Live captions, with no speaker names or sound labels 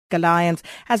Alliance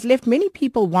has left many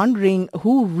people wondering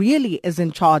who really is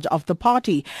in charge of the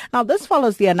party. Now, this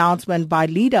follows the announcement by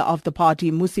leader of the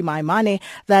party, Mmusi Maimane,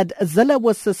 that Zille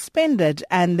was suspended,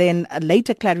 and then a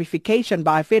later clarification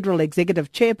by Federal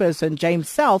Executive Chairperson James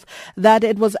Selfe that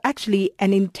it was actually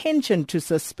an intention to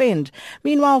suspend.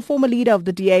 Meanwhile, former leader of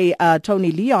the DA,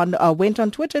 Tony Leon, went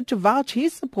on Twitter to vouch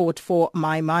his support for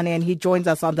Maimane, and he joins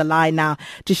us on the line now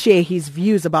to share his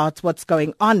views about what's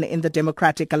going on in the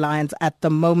Democratic Alliance at the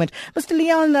moment. Mr.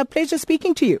 Leon, a pleasure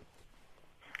speaking to you.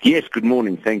 Yes, good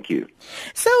morning. Thank you.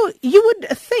 So you would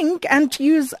think, and to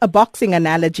use a boxing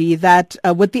analogy, that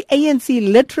with the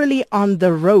ANC literally on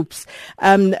the ropes,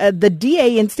 the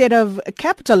DA, instead of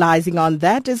capitalizing on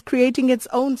that, is creating its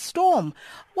own storm.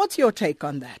 What's your take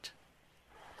on that?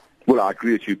 Well, I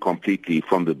agree with you completely.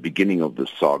 From the beginning of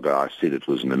this saga, I said it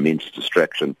was an immense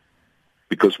distraction,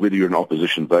 because whether you're an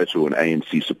opposition voter or an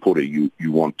ANC supporter, you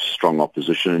want strong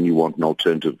opposition and you want an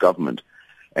alternative government.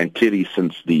 And clearly,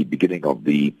 since the beginning of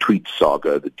the tweet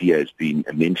saga, the DA has been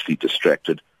immensely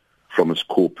distracted from its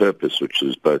core purpose, which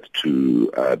is both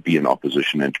to be in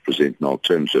opposition and to present an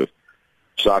alternative.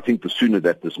 So I think the sooner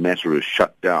that this matter is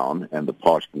shut down and the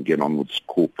party can get on with its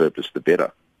core purpose, the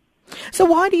better. So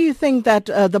why do you think that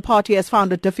the party has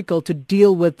found it difficult to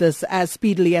deal with this as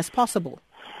speedily as possible?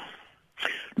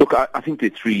 Look, I think there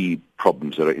are three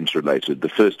problems that are interrelated. The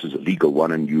first is a legal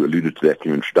one, and you alluded to that in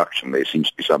your introduction. There seems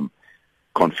to be some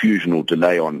confusion or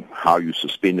delay on how you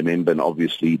suspend a member, and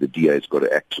obviously the DA has got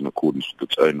to act in accordance with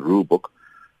its own rule book.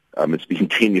 It's been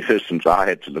 10 years since I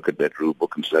had to look at that rule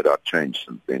book, and so that changed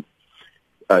since then.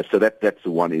 So that's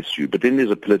the one issue. But then there's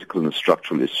a political and a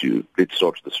structural issue. Let's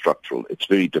start with the structural. It's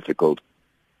very difficult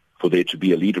for there to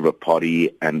be a leader of a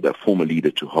party and a former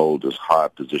leader to hold as high a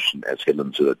position as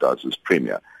Helen Zille does as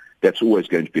Premier. That's always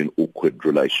going to be an awkward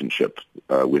relationship.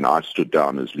 When I stood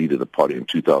down as leader of the party in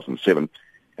 2007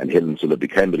 and Helen Zille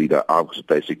became the leader, I was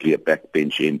basically a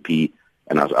backbench MP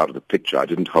and I was out of the picture. I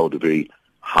didn't hold a very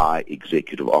high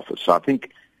executive office. So I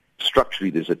think structurally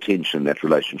there's a tension in that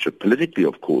relationship. Politically,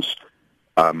 of course,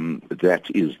 that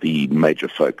is the major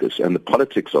focus. And the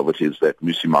politics of it is that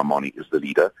Mmusi Maimane is the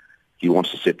leader. He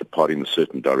wants to set the party in a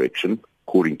certain direction.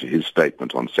 According to his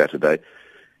statement on Saturday,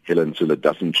 Helen Zille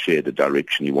doesn't share the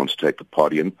direction he wants to take the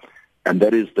party in. And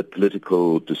that is the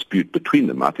political dispute between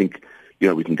them. I think,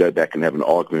 we can go back and have an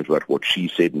argument about what she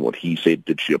said and what he said.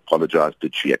 Did she apologize?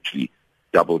 Did she actually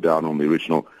double down on the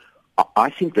original?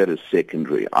 I think that is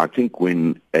secondary. I think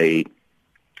when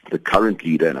the current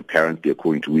leader, and apparently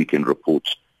according to Weekend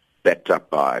Reports, backed up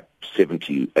by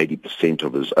 70-80%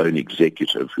 of his own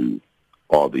executive, who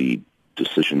are the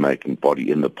decision-making body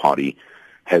in the party,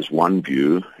 has one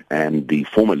view, and the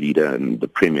former leader and the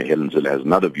Premier, Helen Zille, has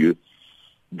another view,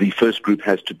 the first group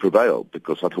has to prevail,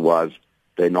 because otherwise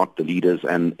they're not the leaders,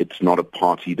 and it's not a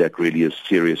party that really is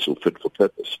serious or fit for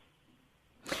purpose.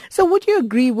 So would you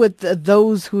agree with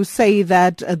those who say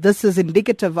that this is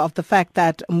indicative of the fact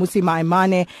that Mmusi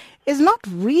Maimane is not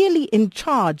really in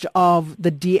charge of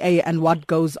the DA and what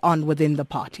goes on within the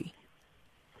party?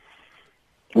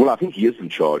 Well, I think he is in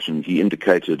charge, and he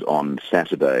indicated on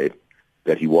Saturday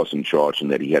that he was in charge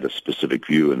and that he had a specific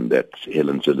view and that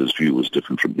Helen Zille's view was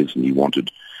different from his, and he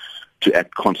wanted to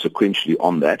act consequentially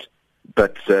on that.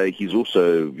 But he's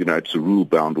also, it's a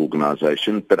rule-bound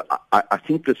organization. But I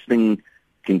think this thing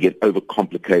can get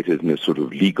overcomplicated in a sort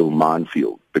of legal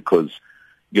minefield because,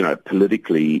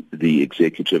 politically the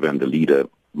executive and the leader,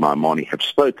 Maimane, have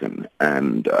spoken,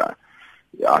 and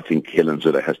I think Helen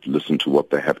Zille has to listen to what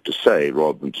they have to say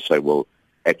rather than to say, well,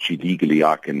 actually legally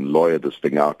I can lawyer this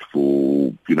thing out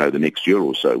for, the next year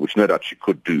or so, which no doubt she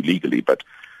could do legally, but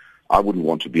I wouldn't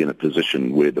want to be in a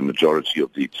position where the majority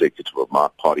of the executive of my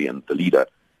party and the leader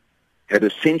had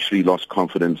essentially lost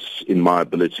confidence in my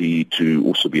ability to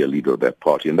also be a leader of that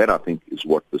party. And that, I think, is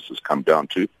what this has come down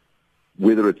to.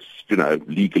 Whether it's,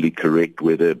 legally correct,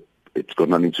 whether it's got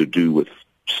nothing to do with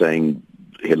saying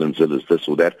Helen Zille is this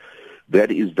or that,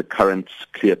 that is the current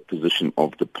clear position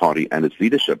of the party and its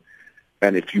leadership.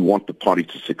 And if you want the party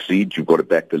to succeed, you've got to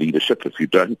back the leadership. If you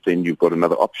don't, then you've got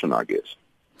another option, I guess.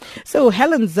 So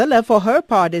Helen Zille, for her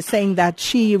part, is saying that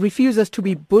she refuses to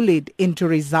be bullied into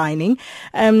resigning.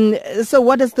 So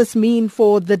what does this mean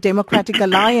for the Democratic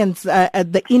Alliance,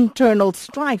 the internal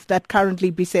strife that currently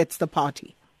besets the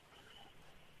party?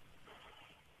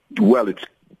 Well,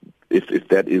 if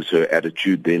that is her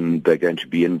attitude, then they're going to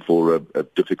be in for a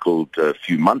difficult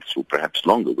few months or perhaps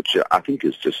longer, which I think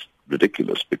is just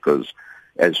ridiculous because,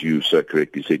 as you so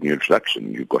correctly said in your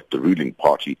introduction, you've got the ruling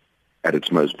party at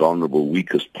its most vulnerable,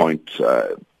 weakest point,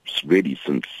 really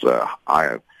since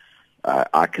I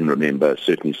can remember,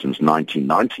 certainly since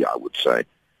 1990, I would say.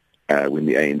 when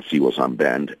the ANC was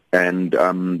unbanned. And,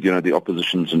 the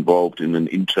opposition's involved in an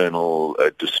internal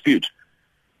dispute,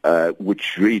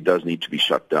 which really does need to be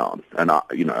shut down. And,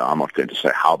 I'm not going to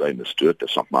say how they must do it.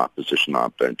 That's not my position. I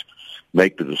don't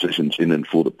make the decisions in and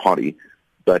for the party.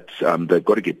 But they've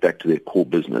got to get back to their core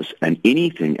business. And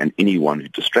anything and anyone who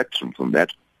distracts them from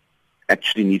that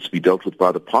actually needs to be dealt with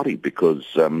by the party, because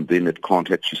then it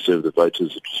can't actually serve the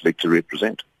voters it was meant to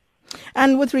represent.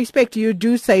 And with respect, you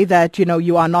do say that,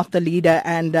 you are not the leader,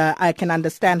 and I can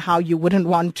understand how you wouldn't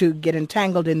want to get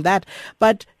entangled in that.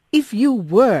 But if you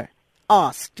were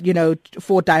asked,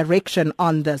 for direction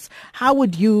on this, how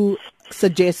would you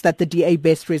suggest that the DA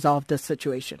best resolve this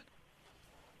situation?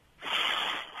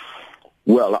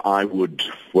 Well,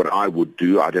 what I would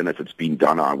do, I don't know if it's been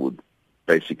done, I would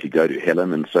basically go to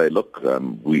Helen and say, look,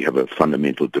 we have a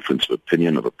fundamental difference of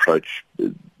opinion, of approach.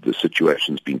 The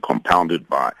situation's been compounded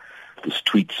by this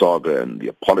tweet saga and the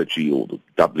apology, or the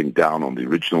doubling down on the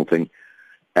original thing.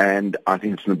 And I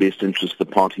think it's in the best interest of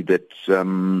the party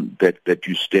that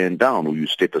you stand down or you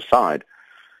step aside.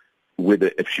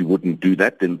 Whether if she wouldn't do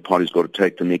that, then the party's got to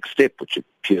take the next step, which it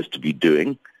appears to be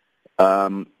doing.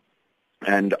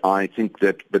 And I think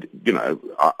that, but,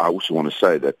 I also want to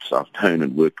say that I've known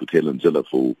and worked with Helen Zille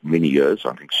for many years.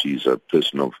 I think she's a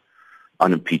person of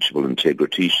unimpeachable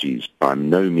integrity. She's by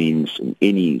no means, in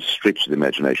any stretch of the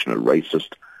imagination, a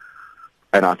racist.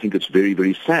 And I think it's very,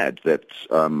 very sad that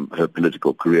her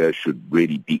political career should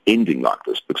really be ending like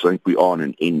this, because I think we are in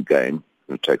an end game,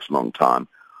 and it takes a long time.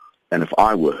 And if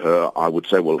I were her, I would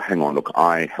say, well, hang on, look,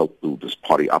 I helped build this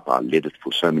party up. I led it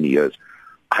for so many years.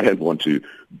 I don't want to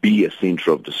be a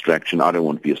centre of distraction. I don't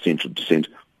want to be a centre of dissent.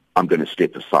 I'm going to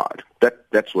step aside.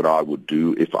 That's what I would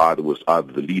do if I was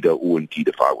either the leader or indeed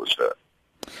if I was her.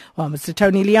 Well, Mr.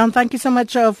 Tony Leon, thank you so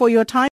much for your time.